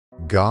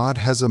God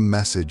has a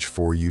message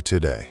for you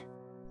today.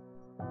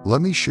 Let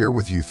me share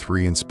with you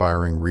 3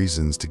 inspiring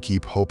reasons to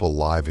keep hope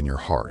alive in your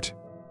heart.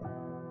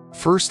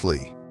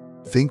 Firstly,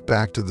 think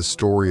back to the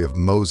story of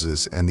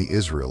Moses and the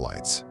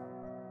Israelites.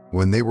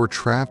 When they were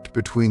trapped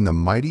between the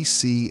mighty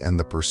sea and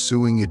the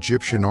pursuing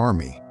Egyptian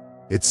army,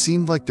 it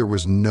seemed like there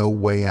was no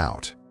way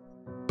out.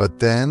 But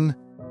then,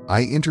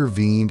 I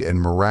intervened and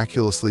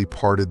miraculously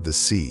parted the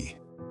sea,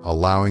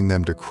 allowing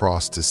them to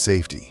cross to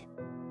safety.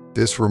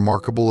 This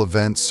remarkable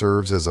event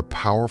serves as a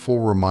powerful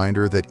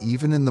reminder that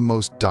even in the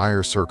most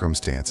dire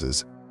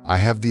circumstances, I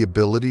have the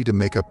ability to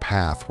make a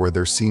path where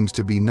there seems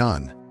to be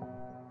none.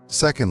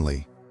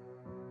 Secondly,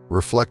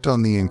 reflect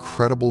on the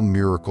incredible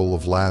miracle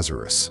of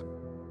Lazarus.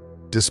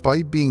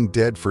 Despite being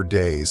dead for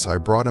days, I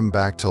brought him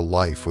back to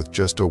life with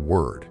just a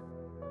word.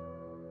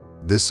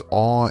 This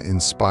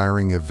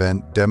awe-inspiring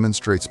event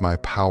demonstrates my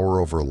power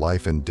over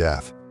life and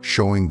death,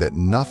 showing that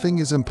nothing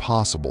is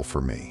impossible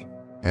for me.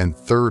 And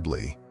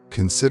thirdly,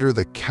 consider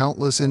the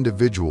countless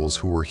individuals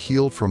who were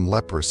healed from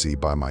leprosy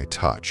by my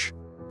touch.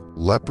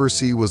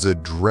 Leprosy was a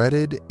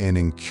dreaded and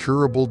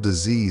incurable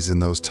disease in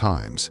those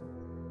times,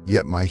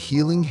 yet my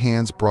healing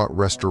hands brought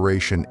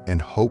restoration and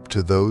hope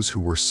to those who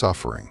were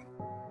suffering.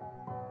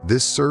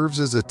 This serves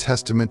as a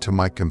testament to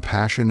my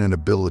compassion and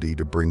ability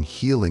to bring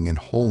healing and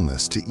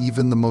wholeness to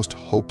even the most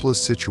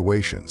hopeless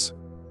situations.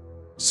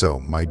 So,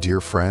 my dear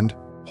friend,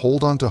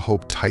 hold on to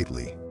hope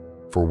tightly,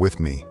 for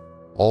with me,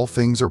 all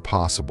things are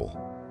possible.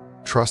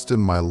 Trust in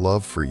my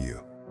love for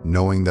you,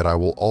 knowing that I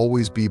will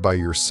always be by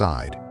your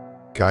side,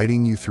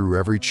 guiding you through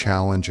every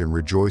challenge and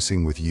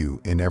rejoicing with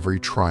you in every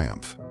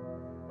triumph.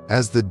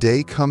 As the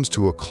day comes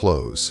to a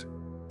close,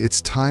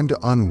 it's time to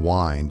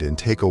unwind and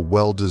take a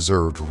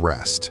well-deserved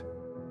rest.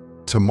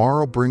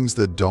 Tomorrow brings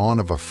the dawn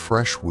of a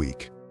fresh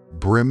week,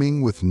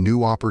 brimming with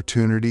new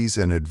opportunities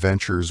and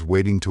adventures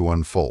waiting to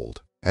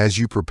unfold. As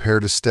you prepare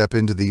to step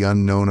into the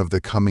unknown of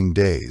the coming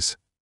days,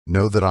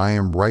 know that I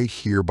am right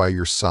here by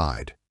your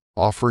side,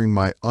 offering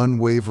my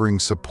unwavering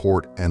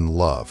support and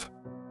love.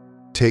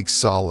 Take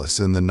solace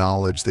in the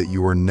knowledge that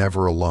you are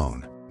never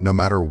alone. No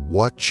matter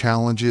what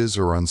challenges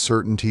or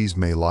uncertainties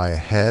may lie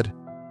ahead,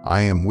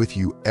 I am with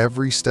you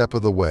every step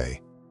of the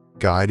way,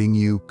 guiding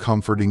you,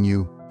 comforting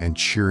you, and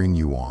cheering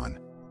you on.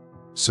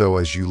 So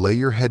as you lay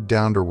your head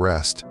down to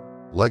rest,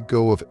 let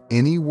go of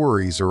any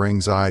worries or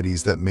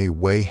anxieties that may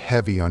weigh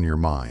heavy on your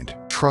mind.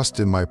 Trust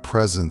in my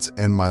presence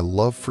and my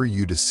love for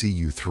you to see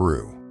you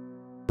through.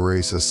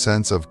 Embrace a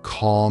sense of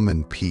calm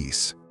and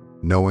peace,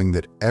 knowing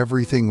that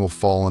everything will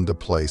fall into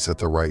place at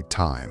the right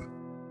time.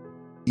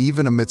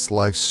 Even amidst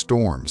life's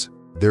storms,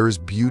 there is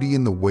beauty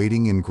in the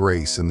waiting and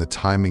grace in the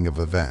timing of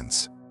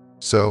events.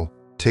 So,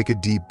 take a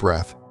deep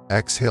breath,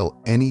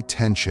 exhale any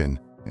tension,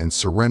 and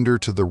surrender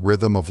to the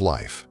rhythm of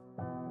life.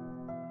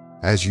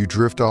 As you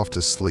drift off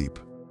to sleep,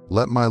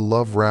 let my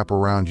love wrap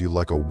around you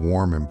like a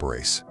warm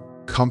embrace,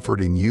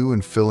 comforting you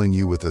and filling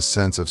you with a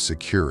sense of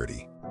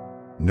security.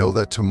 Know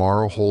that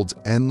tomorrow holds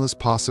endless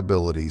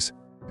possibilities,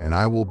 and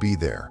I will be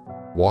there,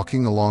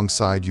 walking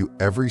alongside you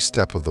every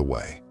step of the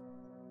way.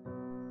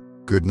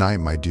 Good night,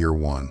 my dear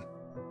one.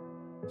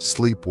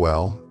 Sleep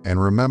well, and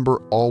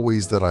remember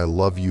always that I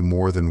love you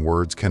more than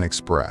words can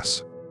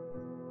express.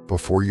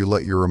 Before you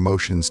let your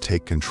emotions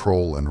take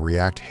control and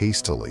react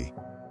hastily,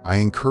 I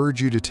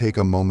encourage you to take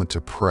a moment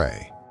to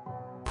pray.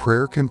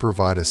 Prayer can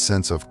provide a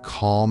sense of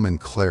calm and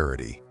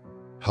clarity,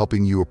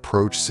 helping you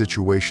approach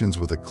situations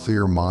with a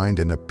clear mind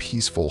and a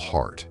peaceful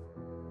heart.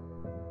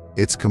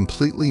 It's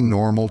completely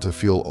normal to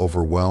feel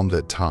overwhelmed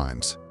at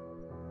times,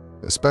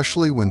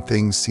 especially when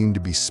things seem to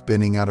be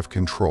spinning out of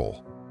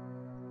control.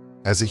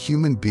 As a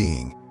human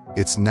being,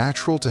 it's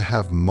natural to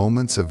have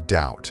moments of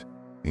doubt,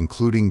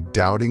 including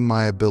doubting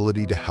my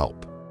ability to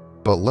help.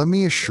 But let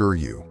me assure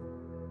you,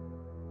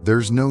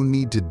 there's no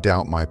need to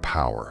doubt my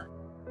power.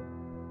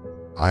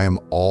 I am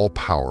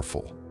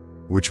all-powerful,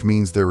 which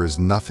means there is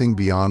nothing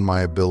beyond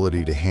my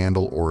ability to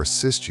handle or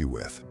assist you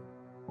with.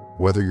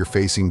 Whether you're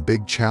facing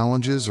big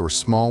challenges or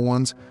small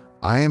ones,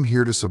 I am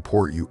here to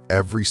support you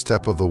every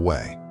step of the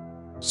way.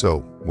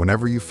 So,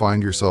 whenever you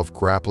find yourself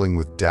grappling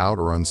with doubt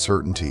or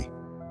uncertainty,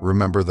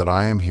 remember that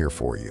I am here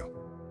for you.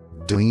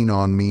 Lean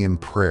on me in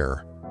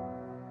prayer,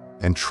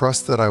 and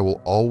trust that I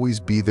will always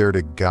be there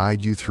to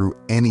guide you through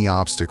any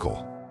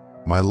obstacle.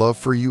 My love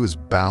for you is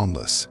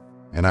boundless,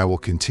 and I will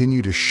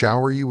continue to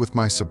shower you with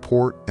my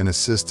support and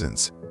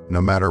assistance,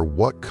 no matter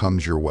what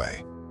comes your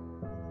way.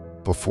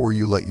 Before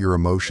you let your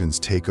emotions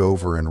take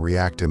over and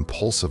react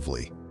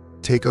impulsively,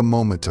 take a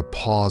moment to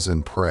pause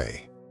and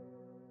pray.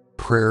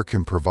 Prayer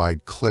can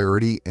provide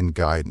clarity and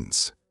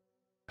guidance,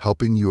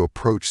 helping you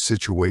approach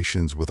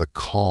situations with a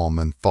calm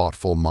and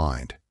thoughtful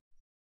mind.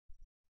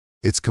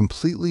 It's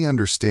completely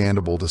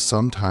understandable to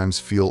sometimes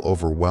feel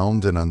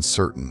overwhelmed and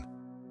uncertain,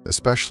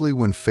 especially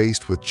when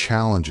faced with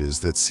challenges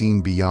that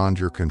seem beyond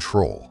your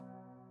control.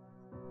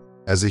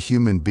 As a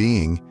human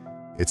being,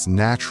 it's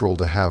natural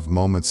to have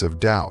moments of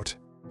doubt,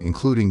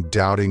 including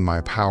doubting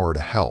my power to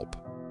help.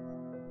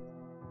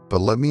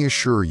 But let me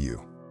assure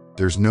you,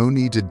 there's no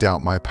need to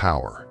doubt my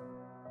power.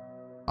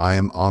 I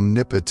am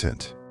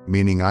omnipotent,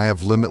 meaning I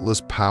have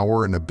limitless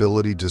power and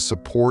ability to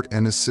support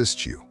and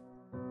assist you.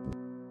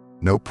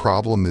 No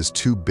problem is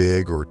too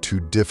big or too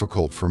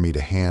difficult for me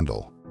to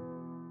handle.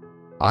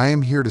 I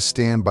am here to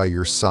stand by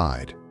your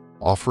side,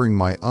 offering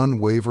my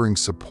unwavering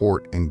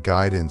support and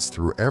guidance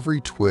through every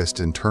twist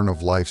and turn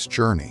of life's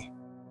journey.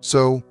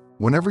 So,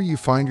 whenever you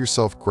find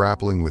yourself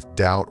grappling with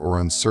doubt or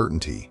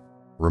uncertainty,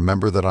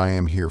 remember that I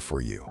am here for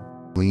you.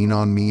 Lean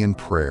on me in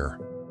prayer,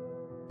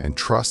 and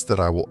trust that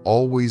I will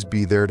always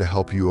be there to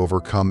help you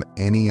overcome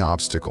any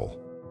obstacle.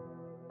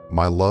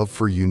 My love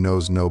for you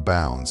knows no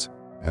bounds,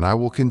 and I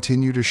will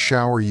continue to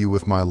shower you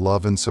with my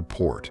love and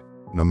support,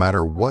 no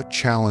matter what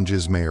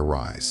challenges may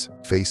arise.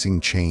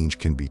 Facing change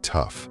can be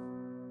tough.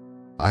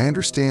 I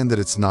understand that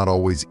it's not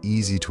always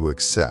easy to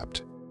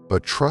accept,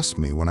 but trust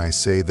me when I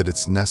say that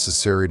it's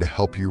necessary to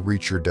help you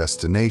reach your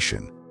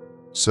destination.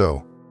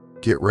 So,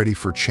 get ready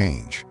for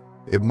change.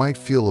 It might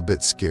feel a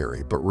bit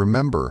scary, but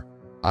remember,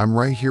 I'm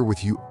right here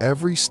with you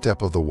every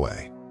step of the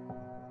way.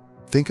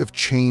 Think of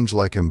change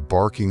like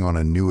embarking on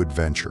a new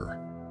adventure.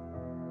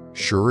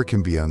 Sure, it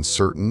can be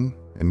uncertain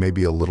and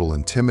maybe a little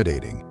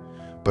intimidating,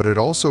 but it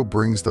also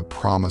brings the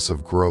promise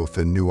of growth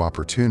and new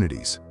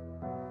opportunities.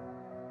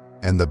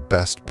 And the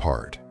best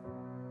part,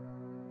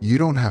 you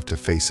don't have to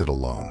face it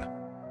alone.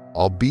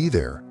 I'll be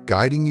there,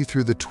 guiding you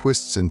through the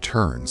twists and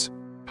turns,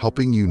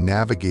 helping you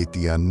navigate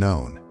the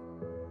unknown.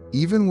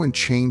 Even when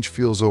change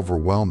feels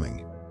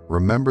overwhelming,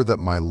 remember that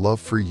my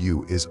love for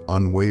you is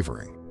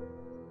unwavering.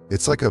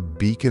 It's like a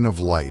beacon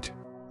of light,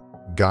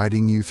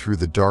 guiding you through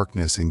the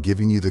darkness and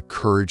giving you the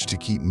courage to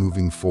keep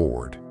moving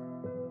forward.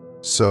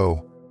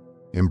 So,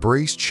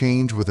 embrace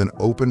change with an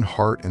open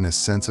heart and a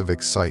sense of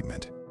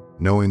excitement,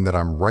 knowing that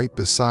I'm right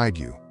beside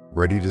you,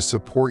 ready to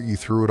support you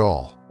through it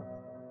all.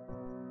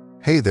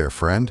 Hey there,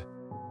 friend.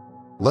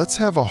 Let's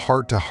have a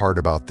heart-to-heart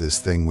about this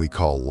thing we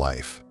call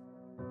life.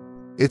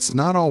 It's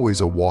not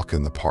always a walk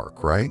in the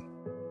park, right?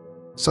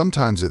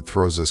 Sometimes it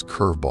throws us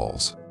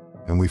curveballs,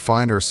 and we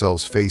find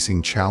ourselves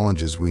facing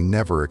challenges we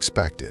never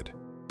expected.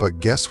 But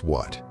guess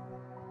what?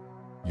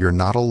 You're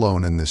not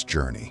alone in this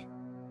journey.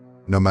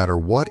 No matter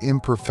what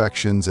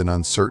imperfections and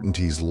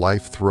uncertainties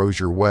life throws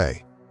your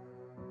way,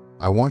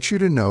 I want you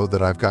to know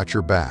that I've got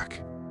your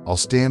back. I'll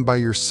stand by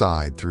your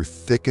side through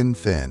thick and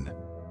thin,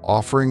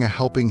 offering a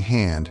helping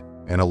hand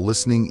and a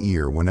listening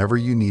ear whenever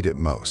you need it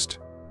most.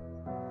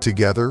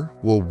 Together,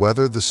 we'll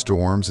weather the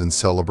storms and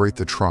celebrate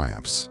the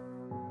triumphs,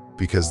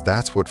 because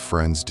that's what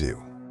friends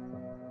do.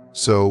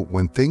 So,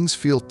 when things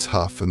feel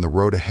tough and the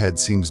road ahead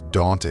seems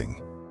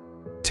daunting,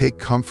 take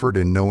comfort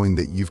in knowing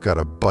that you've got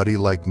a buddy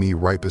like me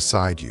right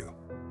beside you.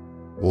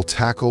 We'll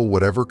tackle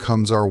whatever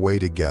comes our way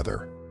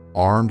together,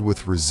 armed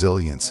with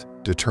resilience,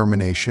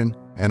 determination,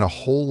 and a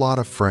whole lot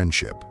of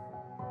friendship.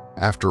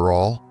 After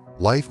all,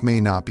 life may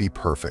not be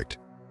perfect,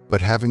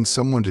 but having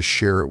someone to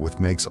share it with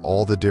makes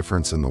all the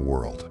difference in the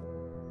world.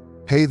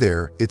 Hey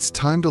there, it's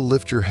time to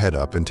lift your head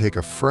up and take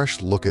a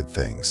fresh look at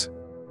things.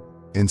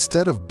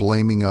 Instead of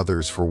blaming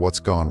others for what's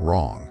gone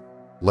wrong,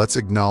 let's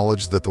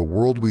acknowledge that the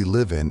world we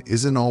live in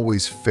isn't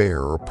always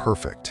fair or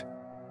perfect.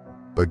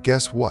 But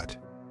guess what?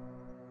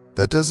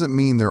 That doesn't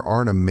mean there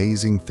aren't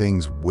amazing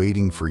things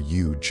waiting for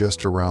you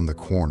just around the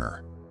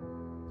corner.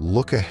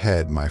 Look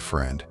ahead, my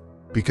friend,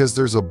 because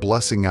there's a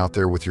blessing out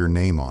there with your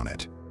name on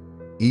it.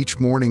 Each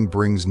morning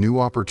brings new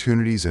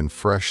opportunities and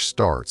fresh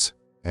starts,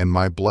 and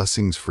my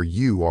blessings for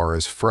you are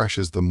as fresh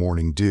as the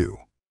morning dew.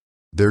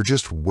 They're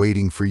just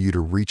waiting for you to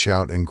reach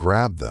out and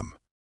grab them.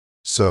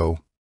 So,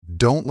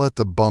 don't let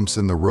the bumps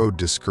in the road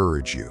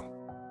discourage you.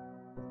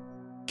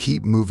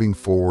 Keep moving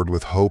forward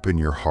with hope in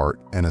your heart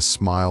and a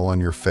smile on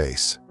your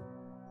face.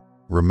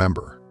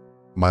 Remember,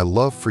 my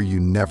love for you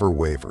never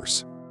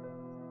wavers.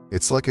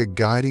 It's like a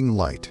guiding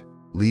light,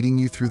 leading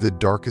you through the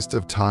darkest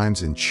of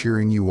times and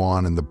cheering you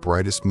on in the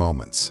brightest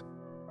moments.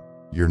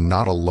 You're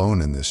not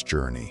alone in this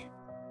journey.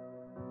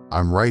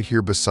 I'm right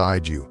here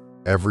beside you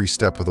every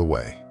step of the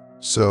way.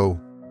 So,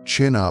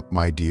 chin up,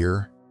 my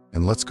dear,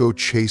 and let's go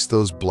chase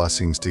those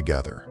blessings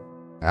together.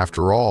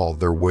 After all,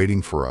 they're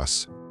waiting for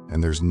us,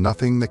 and there's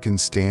nothing that can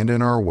stand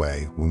in our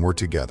way when we're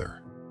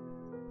together.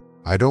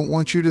 I don't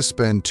want you to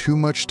spend too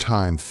much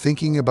time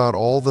thinking about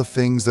all the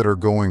things that are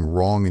going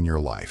wrong in your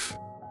life.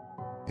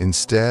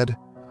 Instead,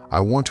 I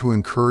want to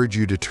encourage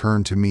you to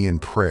turn to me in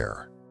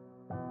prayer.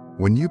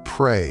 When you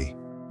pray,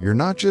 you're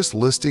not just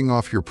listing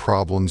off your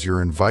problems,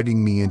 you're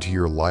inviting me into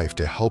your life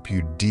to help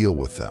you deal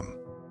with them.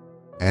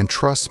 And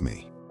trust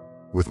me,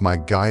 with my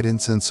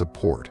guidance and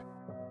support,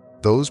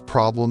 those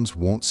problems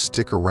won't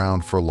stick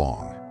around for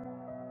long.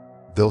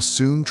 They'll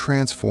soon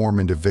transform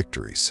into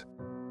victories.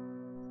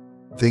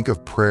 Think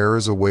of prayer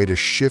as a way to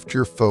shift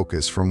your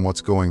focus from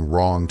what's going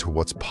wrong to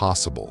what's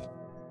possible.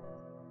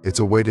 It's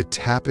a way to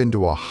tap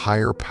into a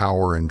higher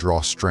power and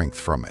draw strength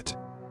from it.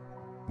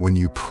 When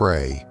you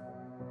pray,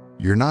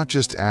 you're not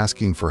just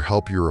asking for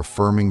help, you're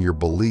affirming your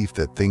belief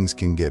that things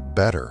can get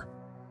better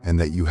and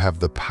that you have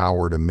the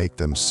power to make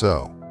them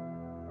so.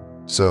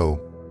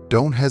 So,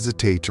 don't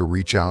hesitate to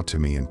reach out to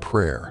me in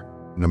prayer,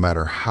 no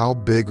matter how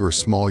big or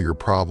small your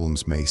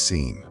problems may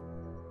seem.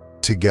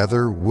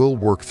 Together, we'll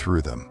work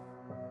through them.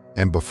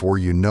 And before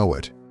you know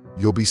it,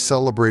 you'll be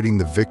celebrating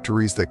the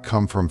victories that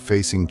come from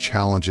facing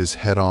challenges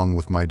head-on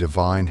with my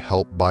divine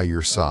help by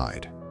your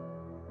side.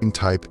 And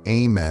type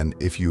Amen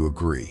if you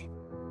agree.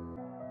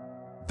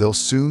 They'll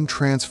soon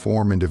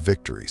transform into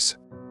victories.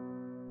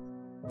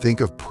 Think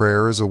of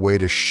prayer as a way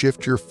to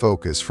shift your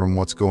focus from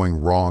what's going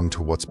wrong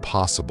to what's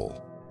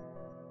possible.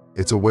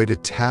 It's a way to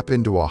tap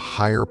into a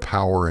higher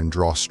power and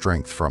draw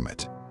strength from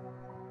it.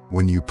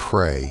 When you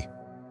pray,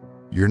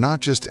 you're not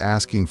just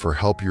asking for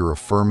help, you're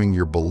affirming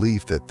your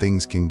belief that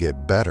things can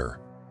get better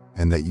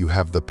and that you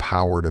have the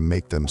power to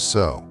make them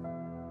so.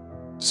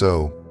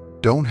 So,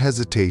 don't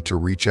hesitate to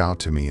reach out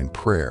to me in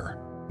prayer,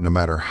 no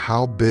matter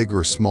how big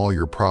or small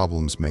your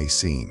problems may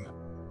seem.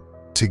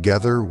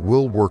 Together,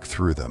 we'll work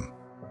through them.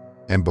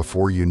 And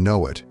before you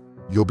know it,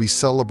 you'll be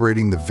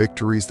celebrating the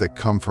victories that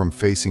come from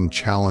facing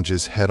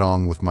challenges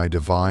head-on with my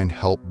divine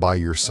help by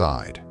your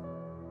side.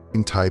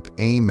 And type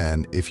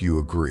Amen if you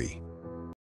agree.